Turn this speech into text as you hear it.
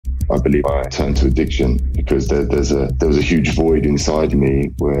I believe I turned to addiction because there was a huge void inside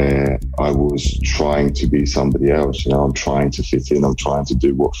me where I was trying to be somebody else. You know, I'm trying to fit in. I'm trying to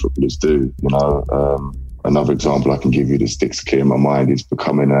do what footballers do. You know, another example I can give you that sticks clear in my mind is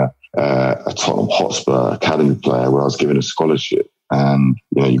becoming a Tottenham Hotspur academy player where I was given a scholarship. And,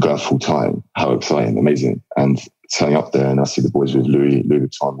 you know, you go out full time. How exciting, amazing. And turning up there and I see the boys with Louis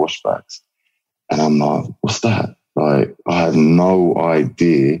Vuitton washbacks. And I'm like, what's that? Like, I had no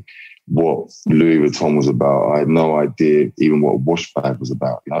idea what Louis Vuitton was about. I had no idea even what a washbag was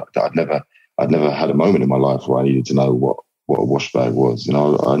about. You know, I'd never had a moment in my life where I needed to know what a washbag was. You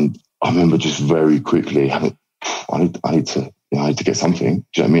know, and I remember just very quickly, I need to get something.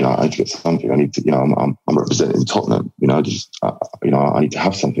 Do you know what I mean? I need to get something. I need to, you know, I'm representing Tottenham. You know, I need to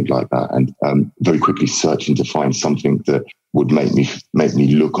have something like that. And very quickly searching to find something that would make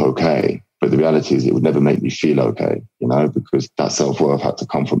me look okay. But the reality is it would never make me feel okay, you know, because that self-worth had to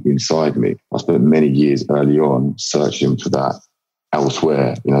come from inside me. I spent many years early on searching for that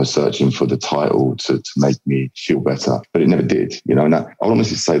elsewhere, you know, searching for the title to make me feel better. But it never did, you know. And I'll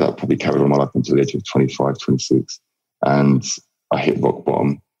honestly say that probably carried on my life until the age of 25, 26. And I hit rock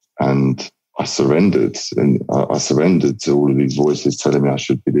bottom and I surrendered. And I surrendered to all of these voices telling me I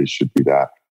should be this, should be that.